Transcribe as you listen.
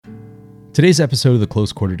Today's episode of the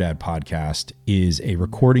Close Quarter Dad podcast is a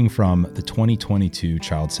recording from the 2022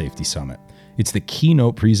 Child Safety Summit. It's the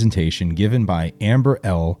keynote presentation given by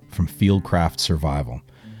Elle from Fieldcraft Survival.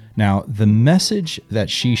 Now, the message that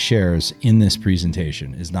she shares in this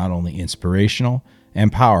presentation is not only inspirational and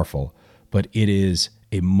powerful, but it is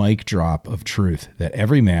a mic drop of truth that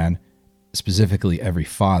every man, specifically every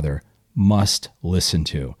father, must listen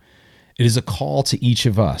to. It is a call to each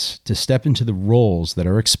of us to step into the roles that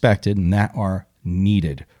are expected and that are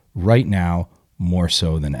needed right now more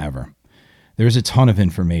so than ever. There's a ton of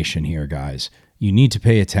information here, guys. You need to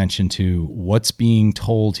pay attention to what's being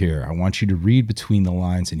told here. I want you to read between the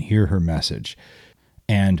lines and hear her message.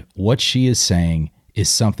 And what she is saying is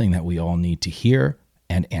something that we all need to hear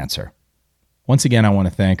and answer. Once again, I want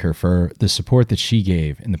to thank her for the support that she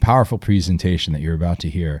gave in the powerful presentation that you're about to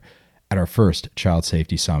hear at our first Child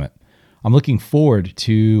Safety Summit. I'm looking forward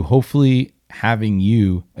to hopefully having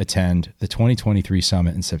you attend the 2023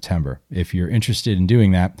 Summit in September. If you're interested in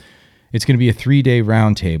doing that, it's going to be a 3-day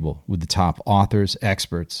roundtable with the top authors,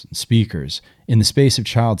 experts, and speakers in the space of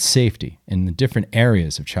child safety, in the different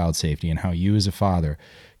areas of child safety, and how you as a father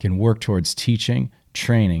can work towards teaching,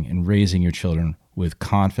 training, and raising your children with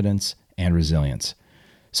confidence and resilience.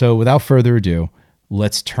 So without further ado,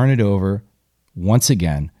 let's turn it over once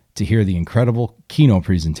again to hear the incredible keynote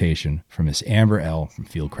presentation from Miss Elle from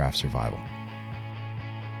Fieldcraft Survival.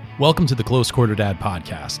 Welcome to the Close Quarter Dad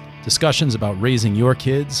podcast, discussions about raising your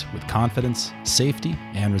kids with confidence, safety,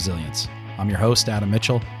 and resilience. I'm your host, Adam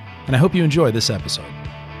Mitchell, and I hope you enjoy this episode.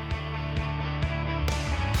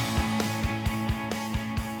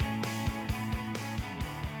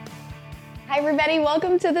 Hi, everybody.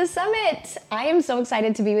 Welcome to the summit. I am so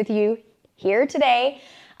excited to be with you here today.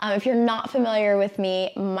 If you're not familiar with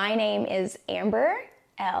me, my name is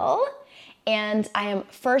Elle, and I am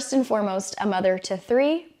first and foremost a mother to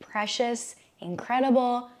 3 precious,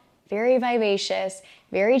 incredible, very vivacious,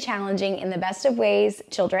 very challenging, in the best of ways,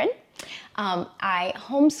 children. I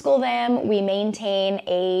homeschool them. We maintain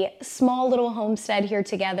a small little homestead here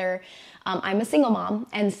together. I'm a single mom,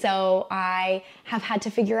 and so I have had to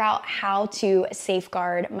figure out how to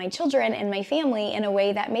safeguard my children and my family in a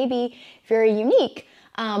way that may be very unique.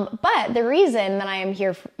 But the reason that I am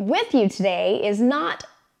here with you today is not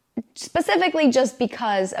specifically just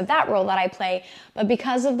because of that role that I play, but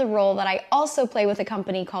because of the role that I also play with a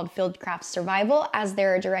company called Fieldcraft Survival as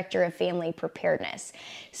their director of family preparedness.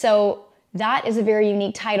 So that is a very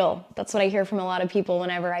unique title. That's what I hear from a lot of people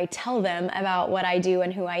whenever I tell them about what I do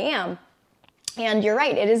and who I am. And you're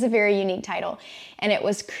right, it is a very unique title. And it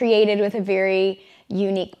was created with a very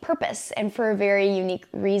unique purpose and for a very unique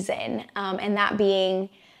reason. And that being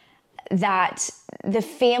that the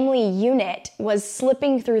family unit was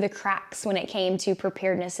slipping through the cracks when it came to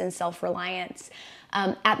preparedness and self-reliance.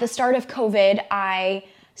 At the start of COVID, I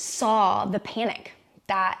saw the panic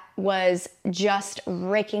that was just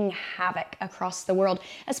wreaking havoc across the world,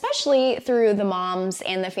 especially through the moms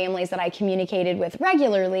and the families that I communicated with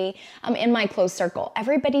regularly in my close circle.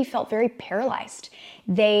 Everybody felt very paralyzed.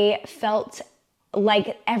 They felt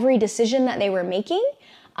like every decision that they were making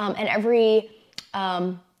and every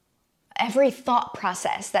thought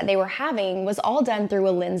process that they were having was all done through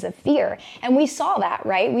a lens of fear. And we saw that,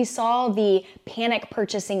 right? We saw the panic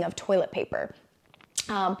purchasing of toilet paper.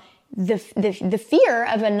 The fear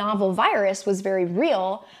of a novel virus was very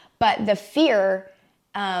real, but the fear,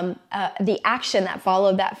 the action that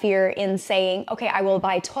followed that fear in saying, okay, I will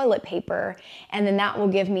buy toilet paper, and then that will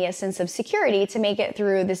give me a sense of security to make it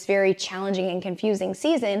through this very challenging and confusing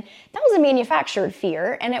season, that was a manufactured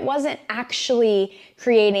fear, and it wasn't actually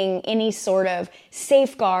creating any sort of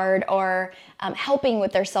safeguard or helping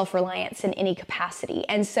with their self-reliance in any capacity.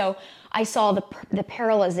 And so I saw the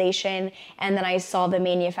paralyzation, and then I saw the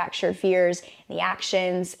manufactured fears, the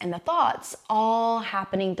actions, and the thoughts all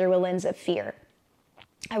happening through a lens of fear.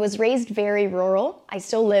 I was raised very rural. I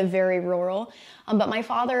still live very rural, but my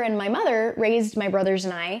father and my mother raised my brothers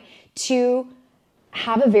and I to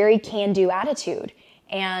have a very can-do attitude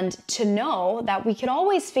and to know that we could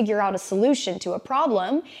always figure out a solution to a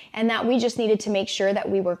problem and that we just needed to make sure that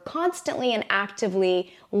we were constantly and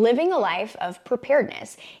actively living a life of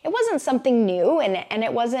preparedness. It wasn't something new and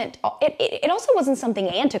it also wasn't something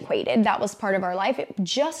antiquated. That was part of our life. It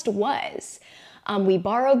just was. We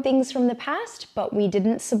borrowed things from the past, but we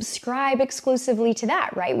didn't subscribe exclusively to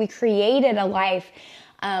that, right? We created a life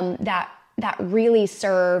that really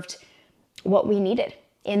served what we needed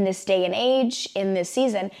in this day and age, in this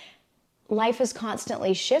season. life is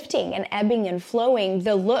constantly shifting and ebbing and flowing.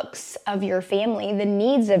 The looks of your family, the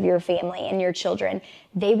needs of your family and your children,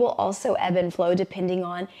 they will also ebb and flow depending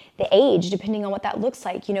on the age, depending on what that looks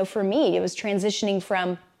like. You know, for me, it was transitioning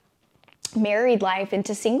from married life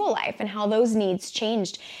into single life and how those needs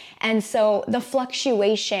changed. And so the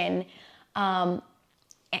fluctuation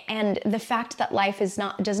and the fact that life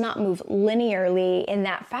does not move linearly in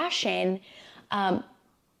that fashion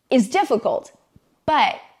is difficult.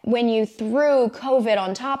 But when you threw COVID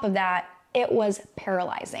on top of that, it was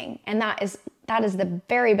paralyzing. And that is the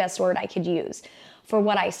very best word I could use for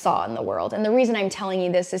what I saw in the world. And the reason I'm telling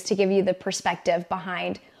you this is to give you the perspective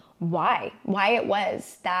behind why it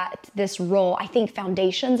was that this role, I think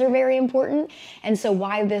foundations are very important. And so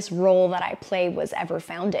why this role that I play was ever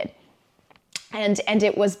founded. And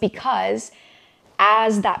it was because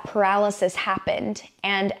as that paralysis happened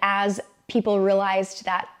and as people realized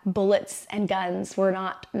that bullets and guns were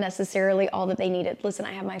not necessarily all that they needed. Listen,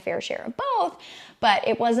 I have my fair share of both, but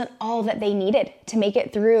it wasn't all that they needed to make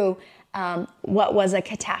it through what was a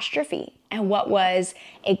catastrophe and what was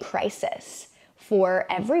a crisis for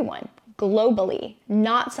everyone globally.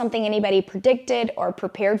 Not something anybody predicted or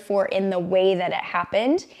prepared for in the way that it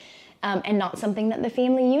happened, and not something that the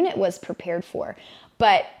family unit was prepared for.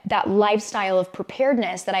 But that lifestyle of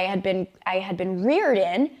preparedness that I had been reared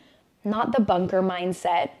in, not the bunker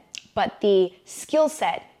mindset, but the skill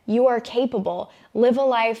set. You are capable. Live a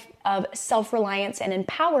life of self-reliance and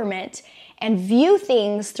empowerment and view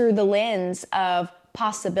things through the lens of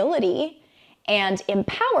possibility and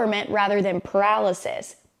empowerment rather than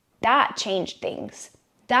paralysis. That changed things.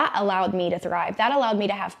 That allowed me to thrive. That allowed me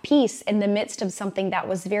to have peace in the midst of something that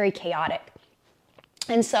was very chaotic.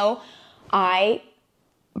 And so I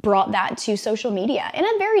brought that to social media in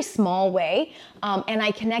a very small way. And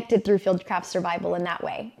I connected through Fieldcraft Survival in that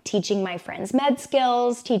way, teaching my friends med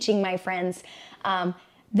skills, teaching my friends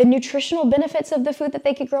the nutritional benefits of the food that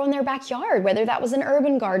they could grow in their backyard, whether that was an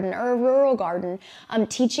urban garden or a rural garden,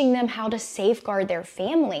 teaching them how to safeguard their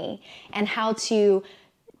family and how to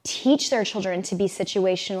teach their children to be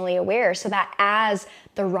situationally aware so that as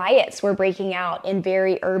the riots were breaking out in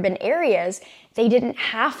very urban areas, they didn't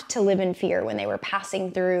have to live in fear when they were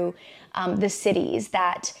passing through the cities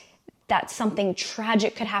that something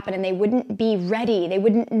tragic could happen and they wouldn't be ready. They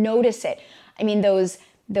wouldn't notice it. I mean, those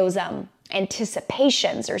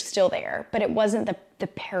anticipations are still there, but it wasn't the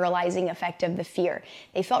paralyzing effect of the fear.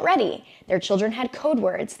 They felt ready. Their children had code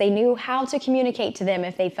words. They knew how to communicate to them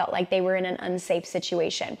if they felt like they were in an unsafe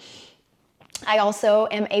situation. I also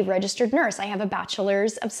am a registered nurse. I have a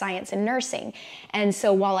bachelor's of science in nursing. And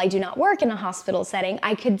so while I do not work in a hospital setting,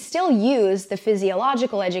 I could still use the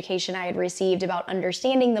physiological education I had received about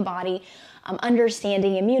understanding the body,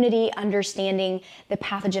 understanding immunity, understanding the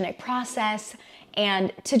pathogenic process,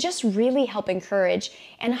 and to just really help encourage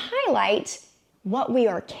and highlight what we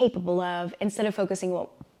are capable of instead of focusing on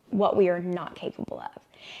what we are not capable of.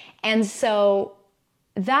 And so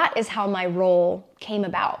that is how my role came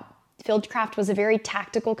about. Fieldcraft was a very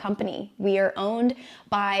tactical company. We are owned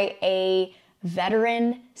by a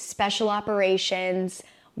veteran special operations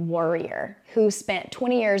warrior who spent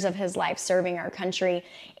 20 years of his life serving our country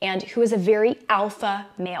and who is a very alpha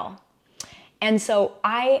male. And so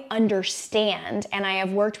I understand, and I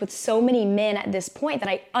have worked with so many men at this point that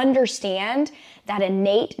I understand that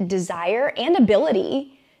innate desire and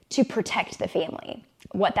ability to protect the family,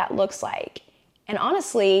 what that looks like, and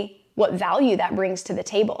honestly, what value that brings to the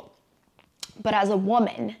table. But as a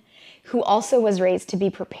woman who also was raised to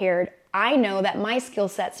be prepared, I know that my skill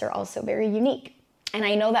sets are also very unique. And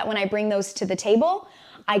I know that when I bring those to the table,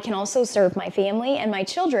 I can also serve my family and my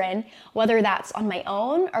children, whether that's on my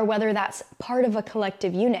own or whether that's part of a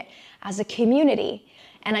collective unit, as a community.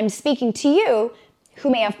 And I'm speaking to you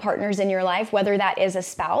who may have partners in your life, whether that is a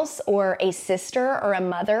spouse or a sister or a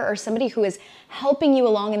mother or somebody who is helping you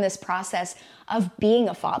along in this process of being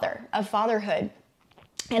a father, of fatherhood.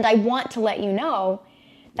 And I want to let you know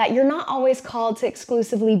that you're not always called to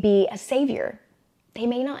exclusively be a savior. They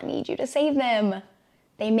may not need you to save them.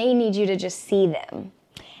 They may need you to just see them.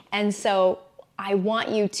 And so I want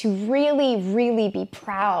you to really, really be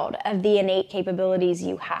proud of the innate capabilities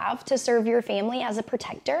you have to serve your family as a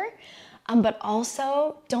protector, but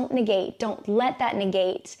also don't let that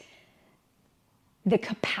negate the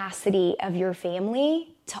capacity of your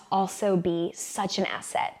family to also be such an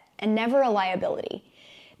asset and never a liability.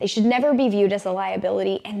 They should never be viewed as a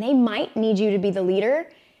liability, and they might need you to be the leader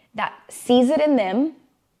that sees it in them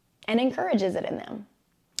and encourages it in them.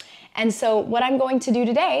 And so what I'm going to do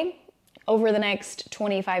today over the next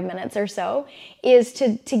 25 minutes or so is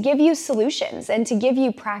to give you solutions and to give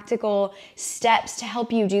you practical steps to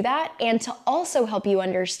help you do that, and to also help you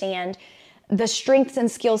understand the strengths and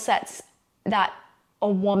skill sets that a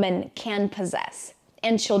woman can possess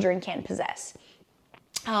and children can possess.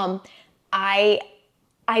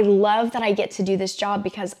 I love that I get to do this job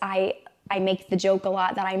because I make the joke a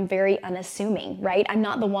lot that I'm very unassuming, right? I'm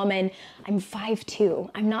not the woman, I'm 5'2".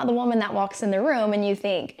 I'm not the woman that walks in the room and you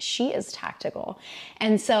think, she is tactical.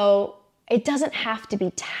 And so it doesn't have to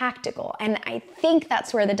be tactical. And I think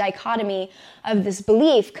that's where the dichotomy of this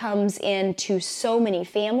belief comes into so many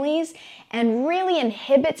families and really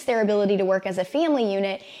inhibits their ability to work as a family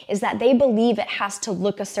unit, is that they believe it has to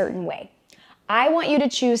look a certain way. I want you to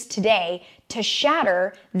choose today to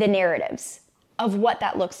shatter the narratives of what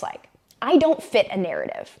that looks like. I don't fit a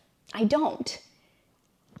narrative. I don't.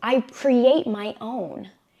 I create my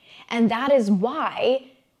own. And that is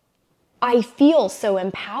why I feel so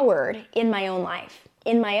empowered in my own life,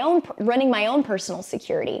 in my own, running my own personal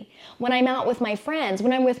security. When I'm out with my friends,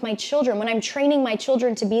 when I'm with my children, when I'm training my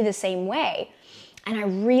children to be the same way. And I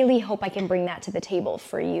really hope I can bring that to the table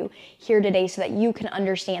for you here today so that you can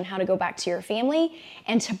understand how to go back to your family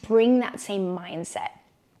and to bring that same mindset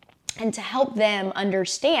and to help them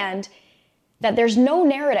understand that there's no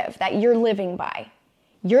narrative that you're living by.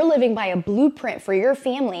 You're living by a blueprint for your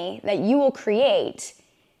family that you will create,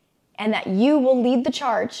 and that you will lead the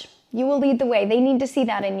charge. You will lead the way. They need to see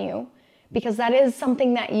that in you, because that is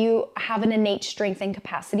something that you have an innate strength and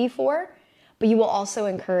capacity for, but you will also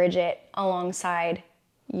encourage it alongside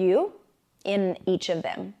you in each of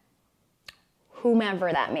them,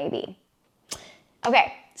 whomever that may be.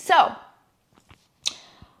 Okay, so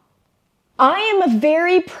I am a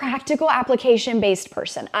very practical, application-based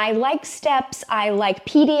person. I like steps, I like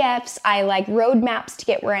PDFs, I like roadmaps to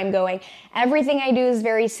get where I'm going. Everything I do is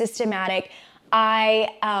very systematic. I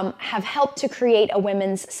have helped to create a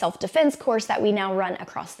women's self-defense course that we now run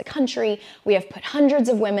across the country. We have put hundreds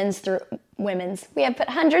of women through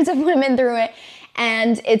it,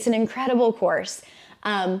 and it's an incredible course.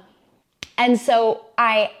 And so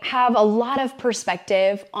I have a lot of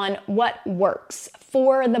perspective on what works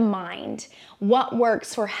for the mind, what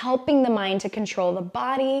works for helping the mind to control the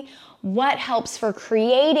body, what helps for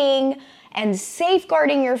creating and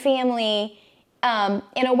safeguarding your family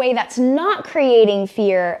in a way that's not creating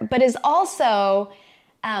fear, but is also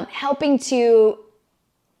helping to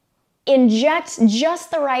inject just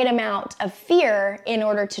the right amount of fear in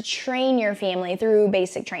order to train your family through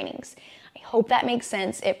basic trainings. I hope that makes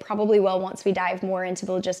sense. It probably will once we dive more into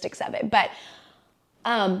the logistics of it. But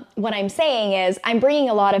what I'm saying is I'm bringing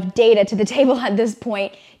a lot of data to the table at this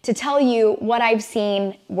point to tell you what I've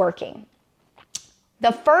seen working.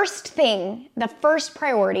 The first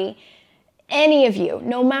priority, any of you,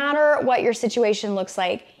 no matter what your situation looks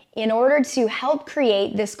like, in order to help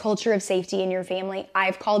create this culture of safety in your family,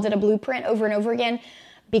 I've called it a blueprint over and over again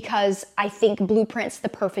because I think blueprint's the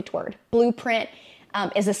perfect word. Blueprint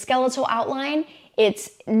is a skeletal outline. It's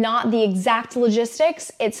not the exact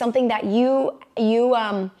logistics. It's something that you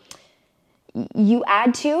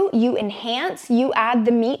add to, you enhance, you add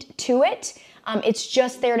the meat to it. It's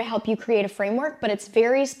just there to help you create a framework, but it's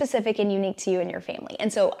very specific and unique to you and your family.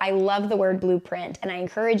 And so I love the word blueprint, and I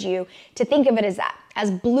encourage you to think of it as that,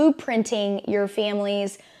 as blueprinting your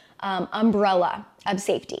family's umbrella of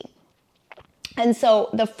safety. And so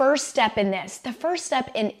the first step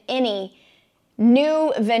in any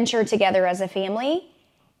new venture together as a family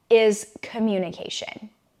is communication.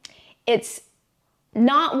 It's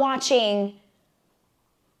not watching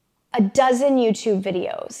a dozen YouTube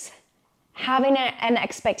videos, having an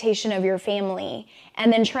expectation of your family,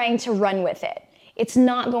 and then trying to run with it. It's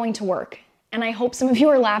not going to work. And I hope some of you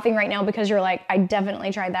are laughing right now because you're like, I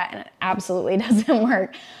definitely tried that and it absolutely doesn't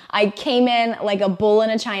work. I came in like a bull in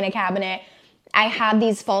a china cabinet. I had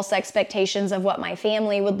these false expectations of what my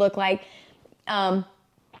family would look like.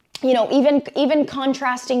 Even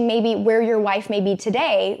contrasting maybe where your wife may be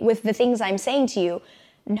today with the things I'm saying to you.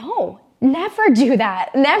 No, never do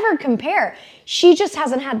that. Never compare. She just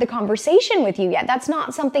hasn't had the conversation with you yet. That's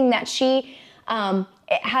not something that she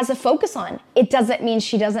has a focus on. It doesn't mean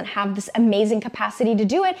she doesn't have this amazing capacity to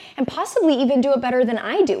do it and possibly even do it better than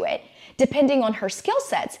I do it, depending on her skill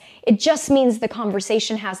sets. It just means the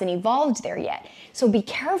conversation hasn't evolved there yet. So be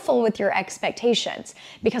careful with your expectations,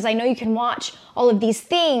 because I know you can watch all of these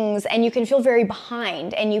things and you can feel very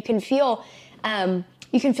behind, and you can feel a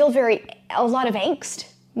lot of angst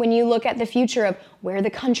when you look at the future of where the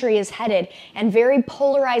country is headed and very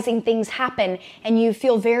polarizing things happen and you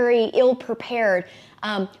feel very ill-prepared.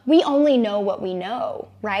 We only know what we know,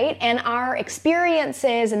 right? And our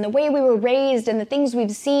experiences and the way we were raised and the things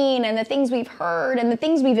we've seen and the things we've heard and the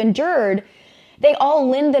things we've endured, they all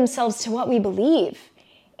lend themselves to what we believe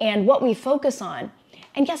and what we focus on.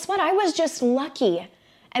 And guess what? I was just lucky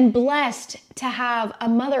and blessed to have a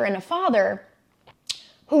mother and a father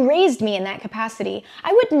who raised me in that capacity.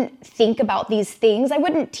 I wouldn't think about these things. I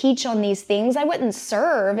wouldn't teach on these things. I wouldn't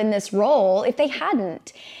serve in this role if they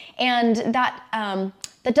hadn't. And that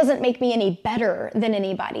doesn't make me any better than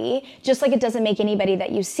anybody, just like it doesn't make anybody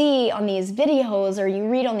that you see on these videos or you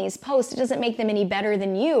read on these posts, it doesn't make them any better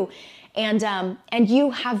than you. And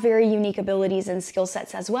you have very unique abilities and skill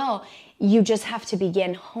sets as well. You just have to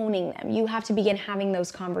begin honing them. You have to begin having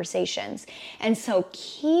those conversations. And so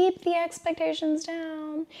keep the expectations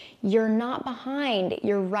down. You're not behind.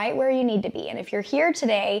 You're right where you need to be. And if you're here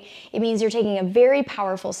today, it means you're taking a very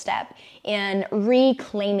powerful step in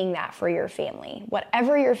reclaiming that for your family,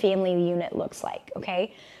 whatever your family unit looks like,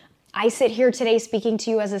 okay? I sit here today speaking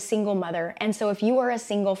to you as a single mother. And so if you are a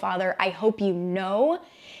single father, I hope you know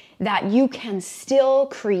that you can still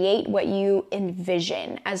create what you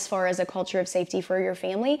envision as far as a culture of safety for your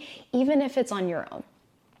family, even if it's on your own.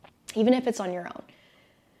 Even if it's on your own.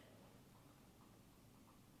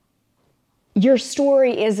 Your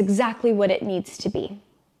story is exactly what it needs to be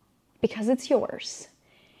because it's yours.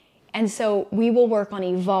 And so we will work on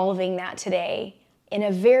evolving that today in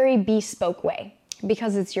a very bespoke way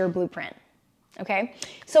because it's your blueprint, okay?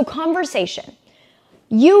 So conversation.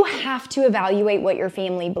 You have to evaluate what your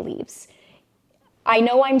family believes. I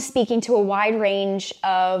know I'm speaking to a wide range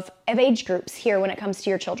of age groups here when it comes to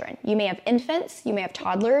your children. You may have infants, you may have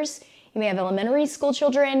toddlers, you may have elementary school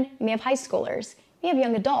children, you may have high schoolers, you may have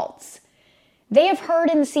young adults. They have heard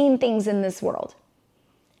and seen things in this world.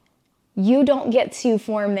 You don't get to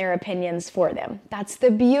form their opinions for them. That's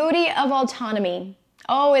the beauty of autonomy.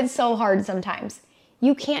 Oh, it's so hard sometimes.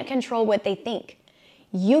 You can't control what they think.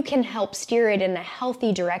 You can help steer it in a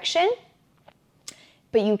healthy direction,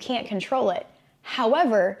 but you can't control it.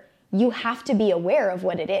 However, you have to be aware of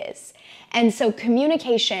what it is. And so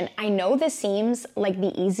communication, I know this seems like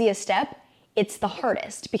the easiest step. It's the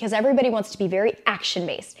hardest because everybody wants to be very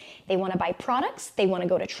action-based. They want to buy products, they want to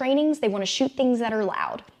go to trainings, they want to shoot things that are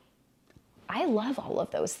loud. I love all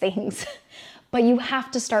of those things, but you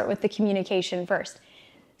have to start with the communication first.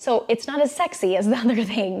 So it's not as sexy as the other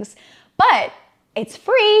things, but it's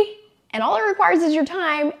free and all it requires is your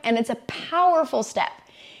time and it's a powerful step.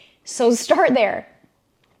 So start there.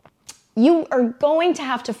 You are going to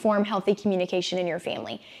have to form healthy communication in your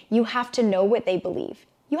family. You have to know what they believe.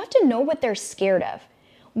 You have to know what they're scared of.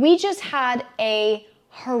 We just had a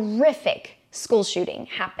horrific school shooting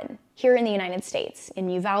happen here in the United States in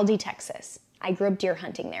Uvalde, Texas. I grew up deer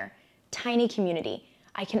hunting there. Tiny community.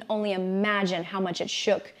 I can only imagine how much it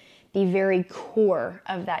shook the very core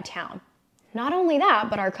of that town. Not only that,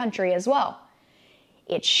 but our country as well.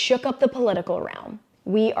 It shook up the political realm.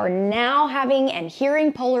 We are now having and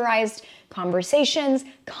hearing polarized conversations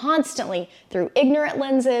constantly through ignorant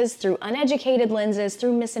lenses, through uneducated lenses,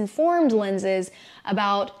 through misinformed lenses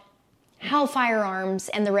about how firearms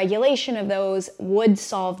and the regulation of those would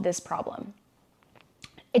solve this problem.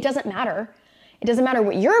 It doesn't matter. It doesn't matter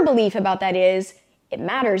what your belief about that is. It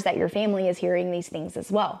matters that your family is hearing these things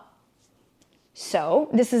as well. So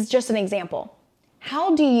this is just an example.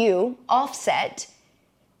 How do you offset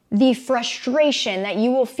the frustration that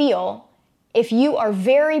you will feel if you are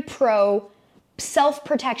very pro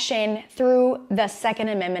self-protection through the Second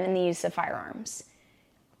Amendment and the use of firearms,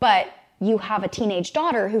 but you have a teenage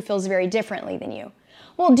daughter who feels very differently than you?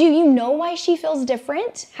 Well, do you know why she feels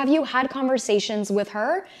different? Have you had conversations with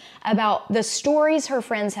her about the stories her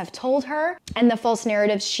friends have told her and the false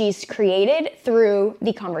narratives she's created through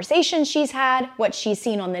the conversations she's had, what she's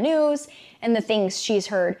seen on the news, and the things she's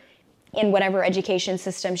heard in whatever education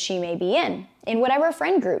system she may be in whatever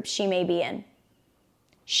friend group she may be in?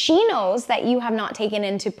 She knows that you have not taken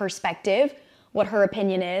into perspective what her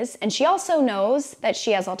opinion is, and she also knows that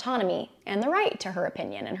she has autonomy and the right to her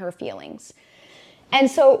opinion and her feelings. And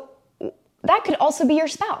so that could also be your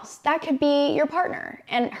spouse. That could be your partner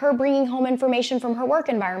and her bringing home information from her work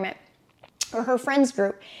environment or her friends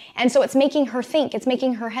group. And so it's making her think, it's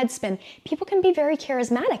making her head spin. People can be very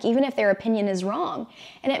charismatic, even if their opinion is wrong.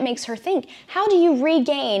 And it makes her think, how do you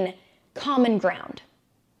regain common ground?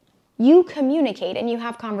 You communicate and you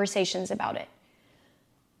have conversations about it.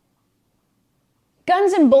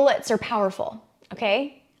 Guns and bullets are powerful,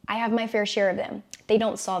 okay? I have my fair share of them. They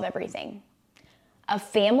don't solve everything. A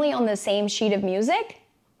family on the same sheet of music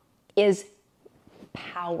is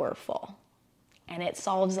powerful and it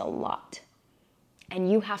solves a lot.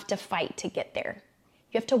 And you have to fight to get there.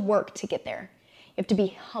 You have to work to get there. You have to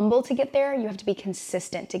be humble to get there. You have to be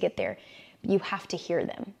consistent to get there. You have to hear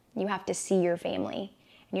them. You have to see your family.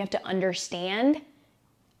 And you have to understand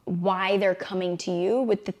why they're coming to you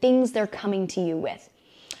with the things they're coming to you with.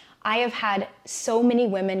 I have had so many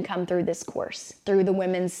women come through this course, through the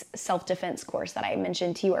women's self-defense course that I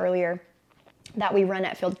mentioned to you earlier that we run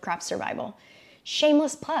at Fieldcraft Survival.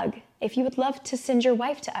 Shameless plug. If you would love to send your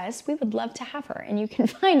wife to us, we would love to have her. And you can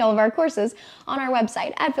find all of our courses on our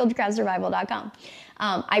website at fieldcraftsurvival.com.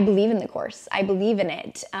 I believe in the course. I believe in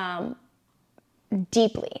it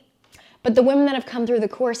deeply. But the women that have come through the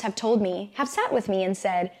course have sat with me and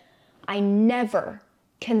said, I never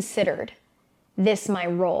considered this my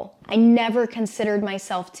role. I never considered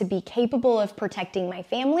myself to be capable of protecting my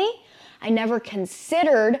family. I never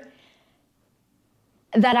considered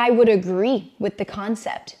that I would agree with the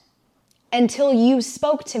concept until you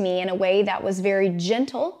spoke to me in a way that was very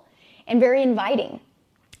gentle and very inviting,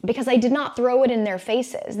 because I did not throw it in their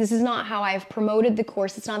faces. This is not how I've promoted the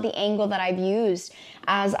course. It's not the angle that I've used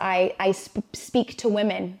as I speak to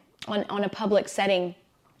women on a public setting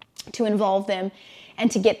to involve them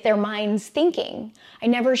and to get their minds thinking. I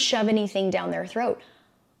never shove anything down their throat.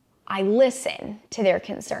 I listen to their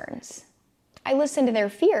concerns. I listen to their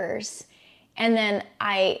fears. And then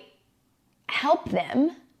I help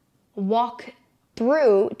them walk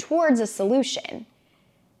towards a solution.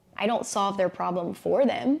 I don't solve their problem for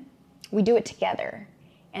them. We do it together.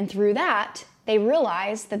 And through that, they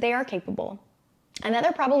realize that they are capable and that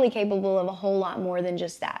they're probably capable of a whole lot more than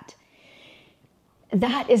just that.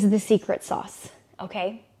 That is the secret sauce,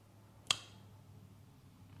 okay?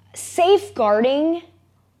 Safeguarding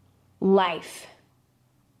life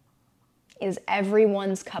is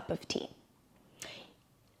everyone's cup of tea.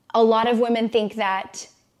 A lot of women think that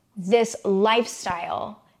this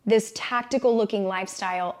lifestyle, this tactical looking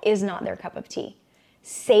lifestyle, is not their cup of tea.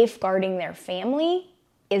 Safeguarding their family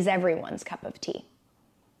is everyone's cup of tea.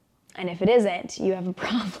 And if it isn't, you have a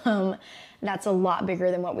problem that's a lot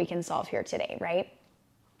bigger than what we can solve here today, right?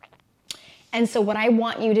 And so what I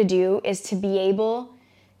want you to do is to be able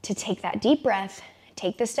to take that deep breath,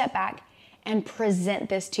 take the step back, and present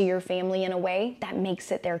this to your family in a way that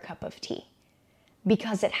makes it their cup of tea.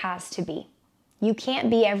 Because it has to be. You can't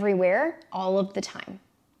be everywhere all of the time.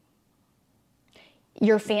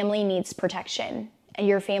 Your family needs protection, and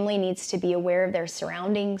your family needs to be aware of their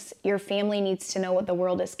surroundings. Your family needs to know what the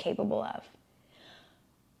world is capable of.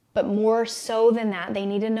 But more so than that, they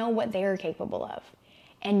need to know what they are capable of.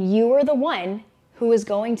 And you are the one who is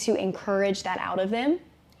going to encourage that out of them,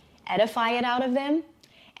 edify it out of them,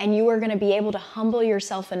 and you are going to be able to humble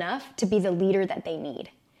yourself enough to be the leader that they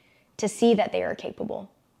need, to see that they are capable,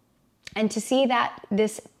 and to see that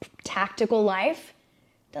this tactical life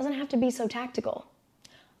doesn't have to be so tactical.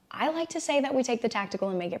 I like to say that we take the tactical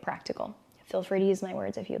and make it practical. Feel free to use my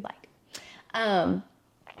words if you'd like.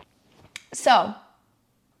 So,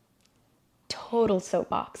 total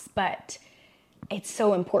soapbox, but it's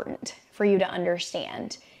so important for you to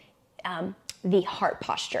understand the heart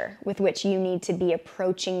posture with which you need to be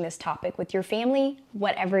approaching this topic with your family,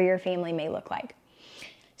 whatever your family may look like.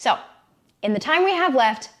 So, in the time we have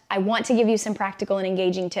left, I want to give you some practical and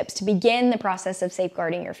engaging tips to begin the process of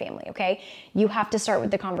safeguarding your family, okay? You have to start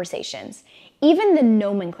with the conversations. Even the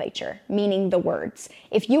nomenclature, meaning the words.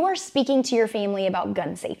 If you are speaking to your family about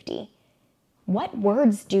gun safety, what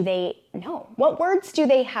words do they know? What words do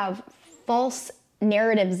they have false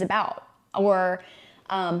narratives about, or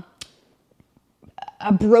a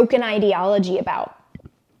broken ideology about?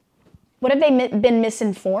 What have they been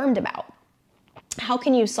misinformed about? How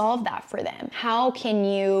can you solve that for them? How can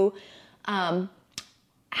you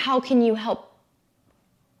help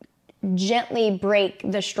gently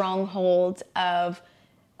break the stronghold of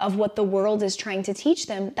what the world is trying to teach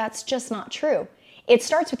them? That's just not true. It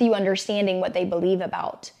starts with you understanding what they believe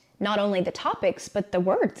about not only the topics, but the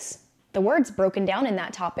words broken down in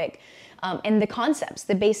that topic, and the concepts,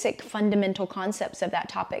 the basic fundamental concepts of that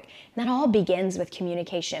topic. And that all begins with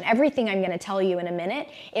communication. Everything I'm going to tell you in a minute,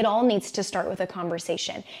 it all needs to start with a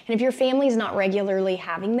conversation. And if your family's not regularly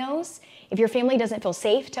having those, if your family doesn't feel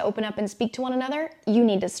safe to open up and speak to one another, you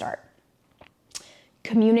need to start.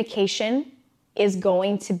 Communication is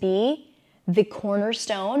going to be the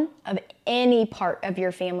cornerstone of any part of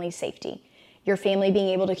your family's safety. Your family being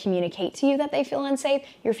able to communicate to you that they feel unsafe,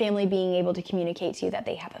 your family being able to communicate to you that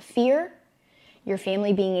they have a fear, your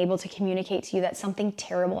family being able to communicate to you that something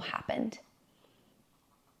terrible happened,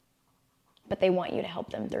 but they want you to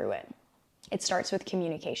help them through it. It starts with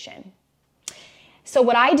communication. So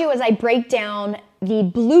what I do is I break down the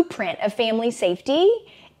blueprint of family safety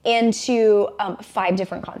into 5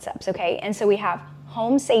 different concepts, okay? And so we have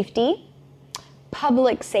home safety,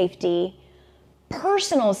 public safety,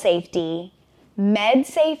 personal safety, med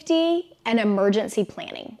safety, and emergency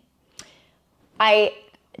planning. I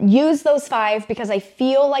use those 5 because I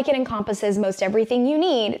feel like it encompasses most everything you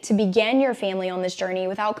need to begin your family on this journey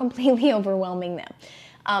without completely overwhelming them.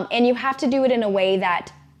 And you have to do it in a way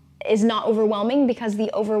that is not overwhelming, because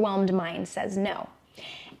the overwhelmed mind says no.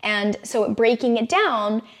 And so breaking it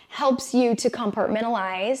down helps you to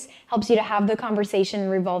compartmentalize, helps you to have the conversation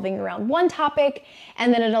revolving around one topic,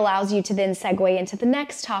 and then it allows you to then segue into the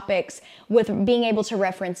next topics with being able to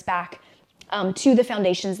reference back to the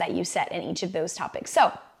foundations that you set in each of those topics.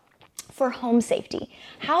 So for home safety,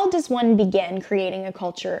 how does one begin creating a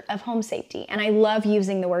culture of home safety? And I love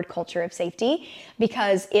using the word culture of safety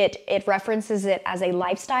because it references it as a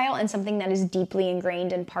lifestyle and something that is deeply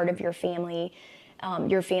ingrained in part of your family,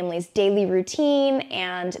 your family's daily routine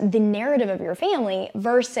and the narrative of your family,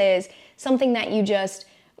 versus something that you just,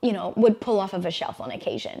 would pull off of a shelf on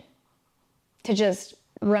occasion to just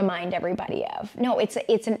remind everybody of. No, it's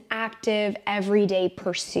an active, everyday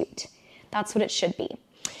pursuit. That's what it should be.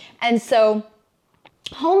 And so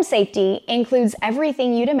home safety includes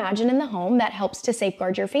everything you'd imagine in the home that helps to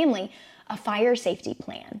safeguard your family. A fire safety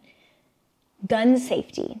plan, gun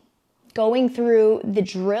safety, going through the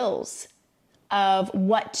drills of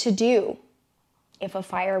what to do if a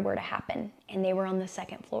fire were to happen and they were on the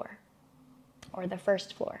 2nd floor or the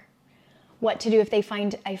 1st floor. What to do if they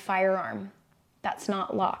find a firearm that's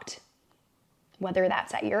not locked, whether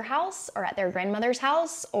that's at your house or at their grandmother's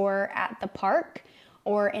house or at the park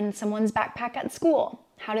or in someone's backpack at school.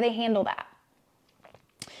 How do they handle that?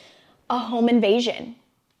 A home invasion.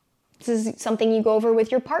 This is something you go over with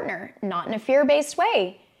your partner, not in a fear-based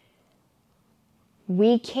way.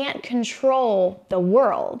 We can't control the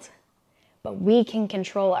world, but we can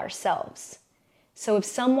control ourselves. So if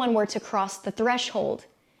someone were to cross the threshold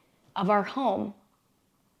of our home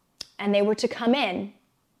and they were to come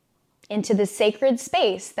into the sacred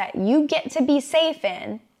space that you get to be safe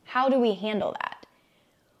in, how do we handle that?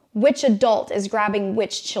 Which adult is grabbing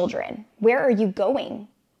which children? Where are you going?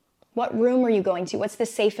 What room are you going to? What's the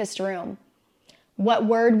safest room? What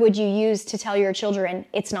word would you use to tell your children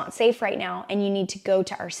it's not safe right now and you need to go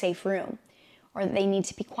to our safe room, or they need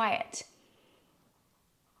to be quiet?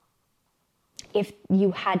 If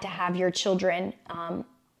you had to have your children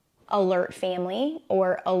alert family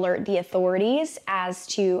or alert the authorities as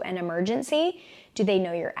to an emergency, do they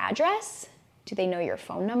know your address? Do they know your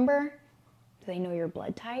phone number? Do they know your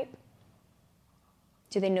blood type?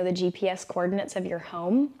 Do they know the GPS coordinates of your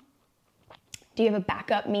home? Do you have a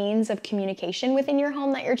backup means of communication within your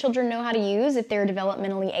home that your children know how to use if they're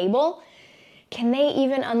developmentally able? Can they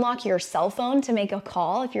even unlock your cell phone to make a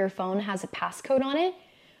call if your phone has a passcode on it?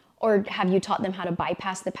 Or have you taught them how to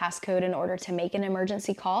bypass the passcode in order to make an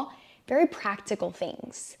emergency call? Very practical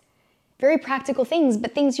things. Very practical things,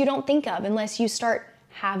 but things you don't think of unless you start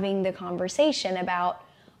having the conversation about,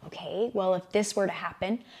 okay, well, if this were to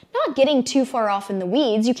happen, not getting too far off in the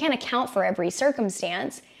weeds, you can't account for every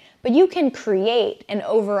circumstance, but you can create an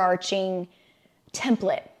overarching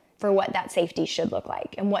template for what that safety should look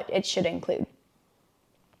like and what it should include.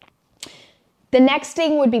 The next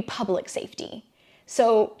thing would be public safety.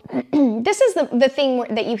 So this is the thing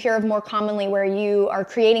that you hear of more commonly, where you are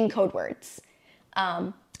creating code words.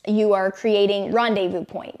 You are creating rendezvous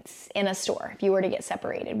points in a store. If you were to get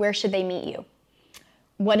separated, where should they meet you?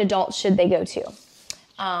 What adults should they go to?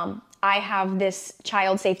 I have this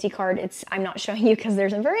child safety card. I'm not showing you because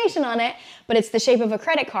there's information on it, but it's the shape of a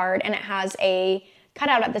credit card and it has a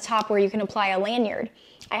cutout at the top where you can apply a lanyard.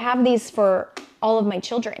 I have these for all of my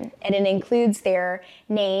children, and it includes their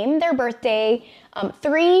name, their birthday,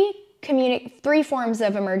 3 forms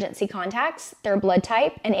of emergency contacts, their blood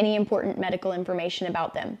type, and any important medical information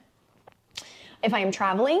about them. If I am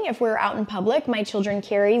traveling, if we're out in public, my children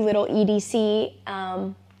carry little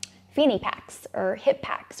EDC fanny packs or hip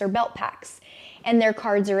packs or belt packs, and their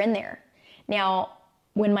cards are in there. Now,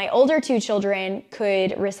 when my older 2 children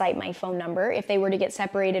could recite my phone number, if they were to get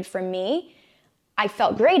separated from me, I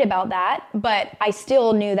felt great about that, but I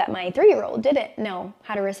still knew that my 3-year-old didn't know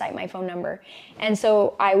how to recite my phone number. And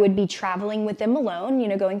so I would be traveling with them alone,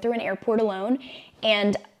 going through an airport alone,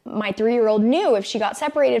 and my 3-year-old knew if she got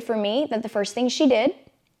separated from me that the first thing she did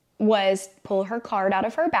was pull her card out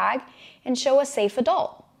of her bag and show a safe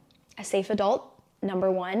adult. A safe adult,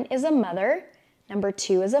 number 1, is a mother. Number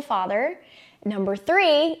 2 is a father. Number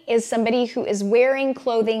 3 is somebody who is wearing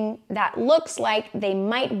clothing that looks like they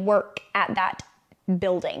might work at that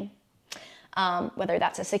building. whether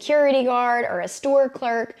that's a security guard or a store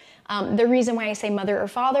clerk. The reason why I say mother or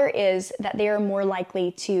father is that they are more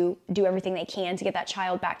likely to do everything they can to get that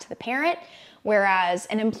child back to the parent, whereas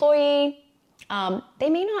an employee, they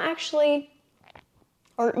may not actually,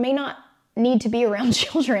 or may not need to be around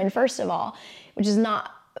children, first of all, which is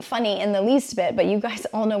not funny in the least bit, but you guys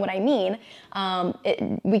all know what I mean.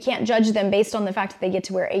 We can't judge them based on the fact that they get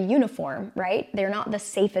to wear a uniform, right? They're not the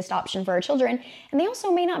safest option for our children, and they also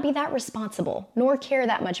may not be that responsible, nor care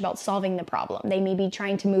that much about solving the problem. They may be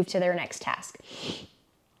trying to move to their next task.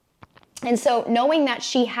 And so knowing that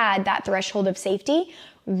she had that threshold of safety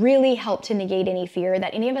really helped to negate any fear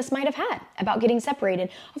that any of us might have had about getting separated.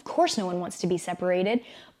 Of course, no one wants to be separated,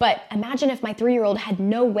 but imagine if my 3-year-old had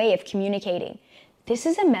no way of communicating. This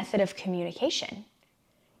is a method of communication.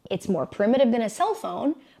 It's more primitive than a cell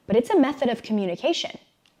phone, but it's a method of communication.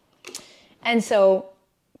 And so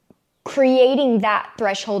creating that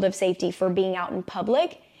threshold of safety for being out in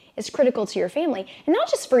public is critical to your family, and not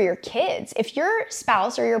just for your kids. If your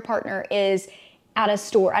spouse or your partner is at a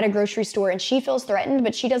store, at a grocery store, and she feels threatened,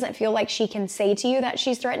 but she doesn't feel like she can say to you that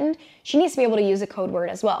she's threatened, she needs to be able to use a code word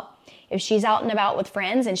as well. If she's out and about with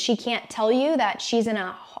friends and she can't tell you that she's in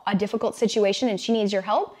a difficult situation and she needs your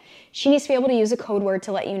help, she needs to be able to use a code word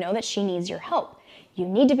to let you know that she needs your help. You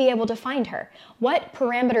need to be able to find her. What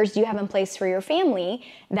parameters do you have in place for your family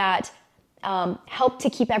that help to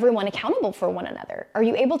keep everyone accountable for one another? Are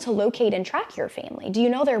you able to locate and track your family? Do you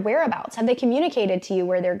know their whereabouts? Have they communicated to you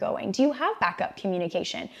where they're going? Do you have backup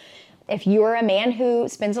communication? If you're a man who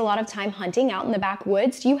spends a lot of time hunting out in the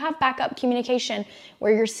backwoods, do you have backup communication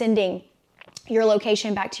where you're sending your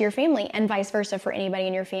location back to your family, and vice versa for anybody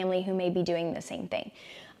in your family who may be doing the same thing?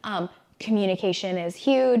 Communication is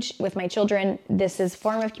huge. With my children, this is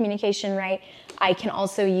form of communication, right? I can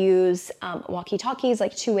also use walkie-talkies,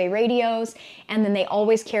 like two-way radios, and then they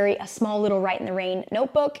always carry a small little Write in the Rain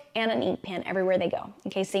notebook and an ink pen everywhere they go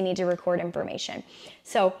in case they need to record information.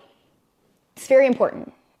 So it's very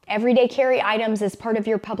important. Everyday carry items is part of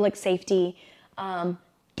your public safety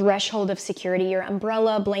threshold of security, your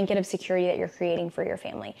umbrella blanket of security that you're creating for your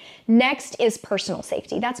family. Next is personal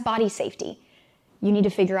safety. That's body safety. You need to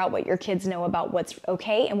figure out what your kids know about what's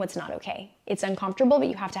okay and what's not okay. It's uncomfortable, but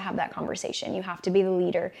you have to have that conversation. You have to be the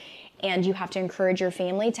leader, and you have to encourage your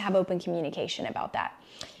family to have open communication about that.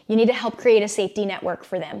 You need to help create a safety network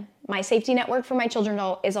for them. My safety network for my children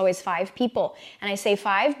is always 5 people. And I say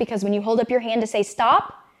 5 because when you hold up your hand to say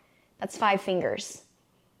stop, that's 5 fingers.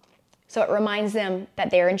 So it reminds them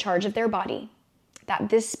that they're in charge of their body, that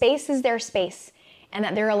this space is their space, and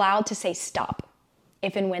that they're allowed to say stop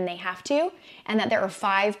if and when they have to, and that there are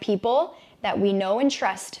 5 people that we know and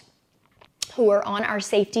trust who are on our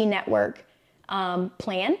safety network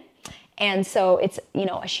plan. And so it's,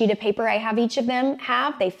 a sheet of paper I have each of them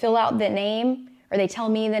have. They fill out the name, or they tell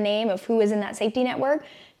me the name of who is in that safety network.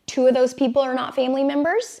 2 of those people are not family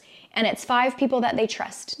members, and it's 5 people that they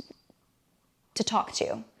trust to talk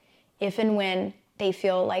to if and when they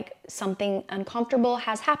feel like something uncomfortable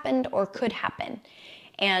has happened or could happen.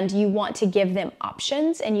 And you want to give them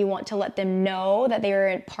options, and you want to let them know that they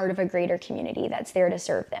are part of a greater community that's there to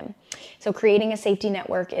serve them. So creating a safety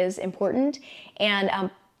network is important.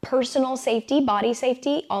 And personal safety, body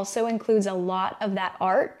safety, also includes a lot of that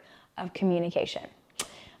art of communication.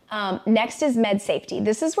 Next is med safety.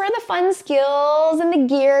 This is where the fun skills and the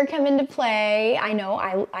gear come into play. I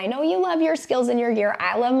know you love your skills and your gear.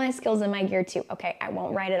 I love my skills and my gear too. Okay, I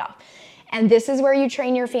won't write it off. And this is where you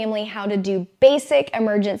train your family how to do basic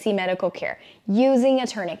emergency medical care, using a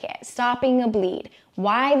tourniquet, stopping a bleed,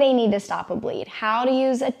 why they need to stop a bleed, how to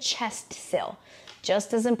use a chest seal,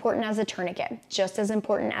 just as important as a tourniquet, just as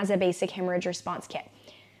important as a basic hemorrhage response kit.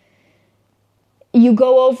 You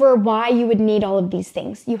go over why you would need all of these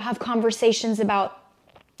things. You have conversations about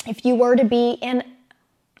if you were to be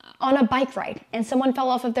on a bike ride and someone fell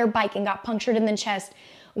off of their bike and got punctured in the chest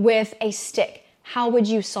with a stick. How would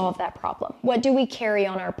you solve that problem? What do we carry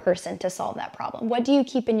on our person to solve that problem? What do you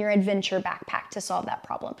keep in your adventure backpack to solve that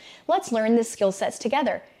problem? Let's learn the skill sets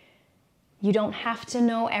together. You don't have to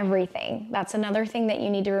know everything. That's another thing that you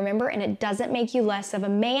need to remember, and it doesn't make you less of a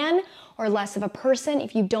man or less of a person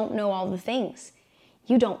if you don't know all the things.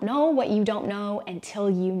 You don't know what you don't know until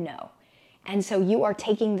you know. And so you are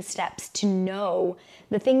taking the steps to know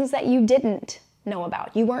the things that you didn't know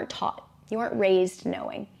about. You weren't taught. You weren't raised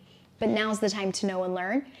knowing. But now's the time to know and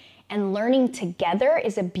learn. And learning together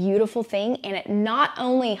is a beautiful thing. And it not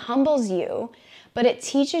only humbles you, but it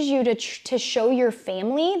teaches you to show your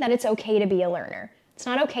family that it's okay to be a learner.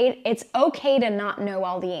 It's okay to not know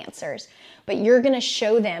all the answers, but you're going to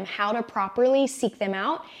show them how to properly seek them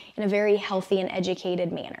out in a very healthy and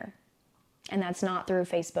educated manner. And that's not through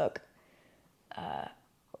Facebook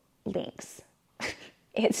links.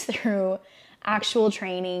 It's through actual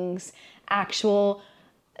trainings, actual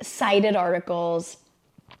cited articles,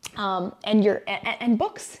 and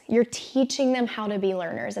books. You're teaching them how to be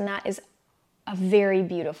learners, and that is a very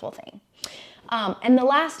beautiful thing. And the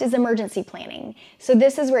last is emergency planning. So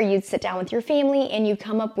this is where you'd sit down with your family and you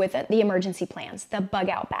come up with the emergency plans, the bug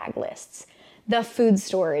out bag lists, the food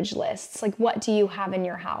storage lists. Like, what do you have in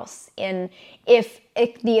your house if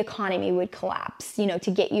the economy would collapse,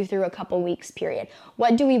 to get you through a couple weeks period?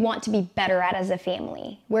 What do we want to be better at as a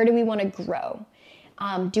family? Where do we want to grow?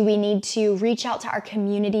 Do we need to reach out to our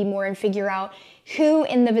community more and figure out who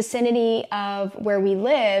in the vicinity of where we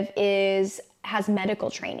live has medical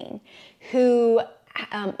training? Who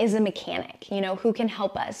is a mechanic? Who can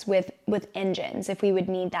help us with engines if we would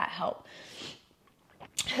need that help?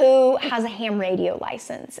 Who has a ham radio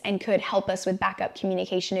license and could help us with backup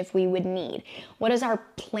communication if we would need? What is our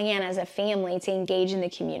plan as a family to engage in the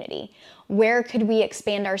community? Where could we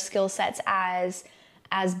expand our skill sets as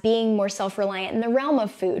being more self-reliant in the realm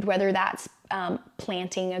of food, whether that's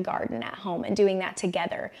planting a garden at home and doing that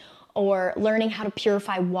together, or learning how to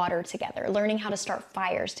purify water together, learning how to start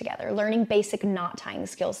fires together, learning basic knot tying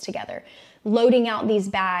skills together, loading out these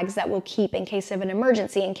bags that we'll keep in case of an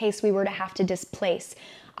emergency, in case we were to have to displace.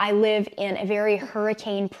 I live in a very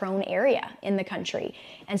hurricane-prone area in the country,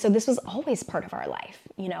 and so this was always part of our life.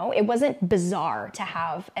 It wasn't bizarre to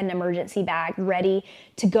have an emergency bag ready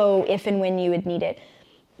to go if and when you would need it.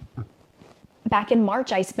 Back in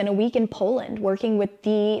March, I spent a week in Poland working with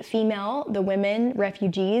the women,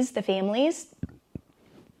 refugees, the families,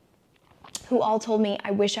 who all told me,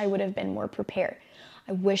 I wish I would have been more prepared.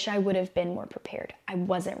 I wish I would have been more prepared. I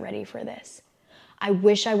wasn't ready for this. I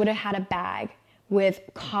wish I would have had a bag with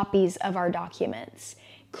copies of our documents,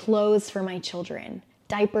 clothes for my children,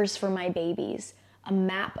 diapers for my babies, a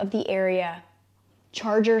map of the area,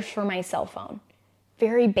 chargers for my cell phone.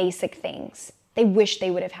 Very basic things. They wish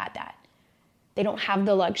they would have had that. They don't have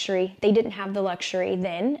the luxury. They didn't have the luxury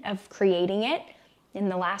then of creating it in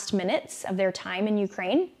the last minutes of their time in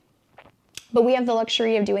Ukraine. But we have the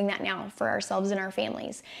luxury of doing that now for ourselves and our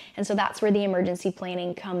families. And so that's where the emergency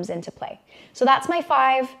planning comes into play. So that's my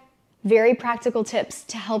 5 very practical tips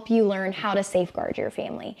to help you learn how to safeguard your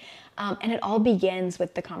family. And it all begins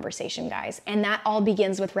with the conversation, guys. And that all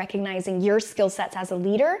begins with recognizing your skill sets as a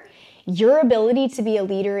leader, your ability to be a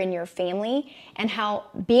leader in your family, and how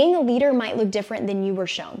being a leader might look different than you were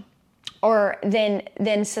shown or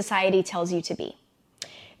than society tells you to be.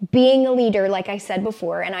 Being a leader, like I said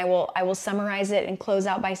before, and I will summarize it and close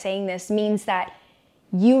out by saying this, means that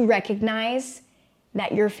you recognize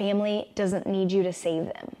that your family doesn't need you to save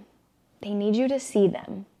them. They need you to see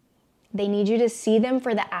them. They need you to see them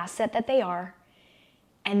for the asset that they are,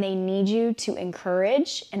 and they need you to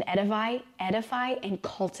encourage and edify and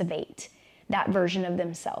cultivate that version of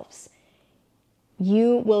themselves.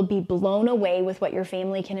 You will be blown away with what your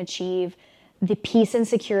family can achieve, the peace and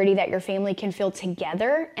security that your family can feel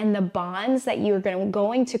together, and the bonds that you're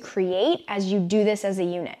going to create as you do this as a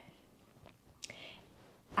unit.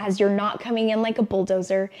 As you're not coming in like a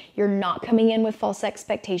bulldozer, you're not coming in with false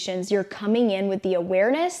expectations, you're coming in with the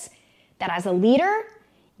awareness that as a leader,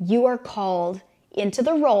 you are called into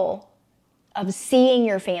the role of seeing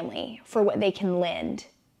your family for what they can lend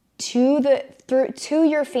to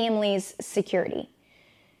your family's security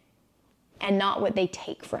and not what they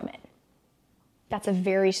take from it. That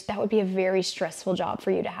would be a very stressful job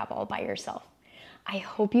for you to have all by yourself. I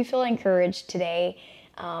hope you feel encouraged today.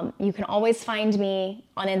 You can always find me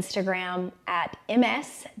on Instagram at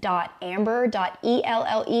ms.amber.elle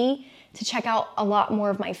to check out a lot more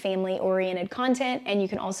of my family-oriented content, and you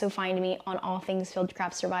can also find me on all things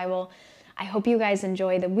Fieldcraft Survival. I hope you guys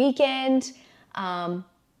enjoy the weekend. I'm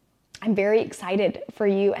very excited for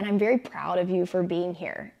you, and I'm very proud of you for being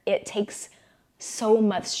here. It takes so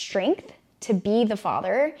much strength to be the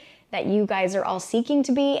father that you guys are all seeking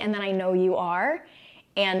to be, and that I know you are.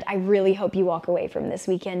 And I really hope you walk away from this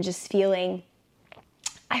weekend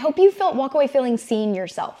walk away feeling seen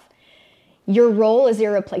yourself. Your role is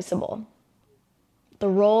irreplaceable. The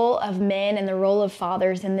role of men and the role of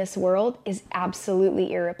fathers in this world is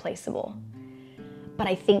absolutely irreplaceable. But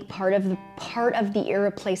I think part of the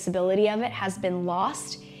irreplaceability of it has been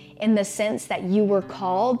lost in the sense that you were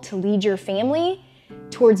called to lead your family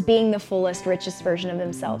towards being the fullest, richest version of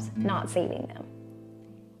themselves, not saving them.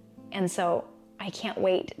 And so I can't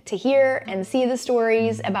wait to hear and see the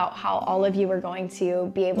stories about how all of you are going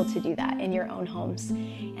to be able to do that in your own homes.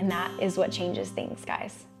 And that is what changes things,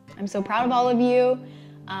 guys. I'm so proud of all of you.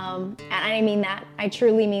 And I mean that. I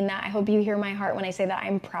truly mean that. I hope you hear my heart when I say that.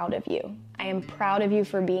 I'm proud of you. I am proud of you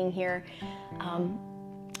for being here.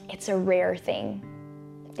 It's a rare thing.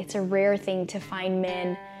 It's a rare thing to find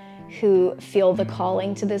men who feel the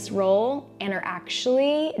calling to this role and are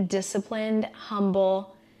actually disciplined,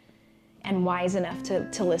 humble, and wise enough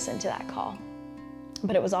to listen to that call.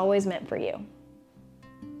 But it was always meant for you.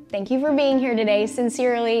 Thank you for being here today,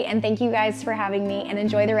 sincerely, and thank you guys for having me, and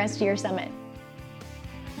enjoy the rest of your summit.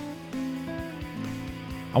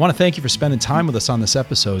 I want to thank you for spending time with us on this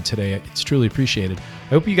episode today. It's truly appreciated. I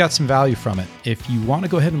hope you got some value from it. If you want to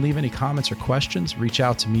go ahead and leave any comments or questions, reach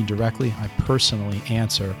out to me directly. I personally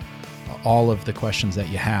answer all of the questions that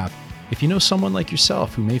you have. If you know someone like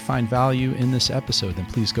yourself who may find value in this episode, then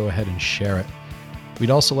please go ahead and share it. We'd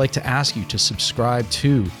also like to ask you to subscribe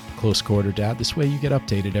to Close Quarter Dad. This way you get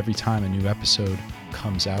updated every time a new episode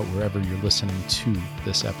comes out, wherever you're listening to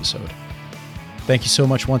this episode. Thank you so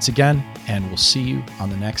much once again, and we'll see you on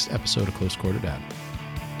the next episode of Close Quarter Dad.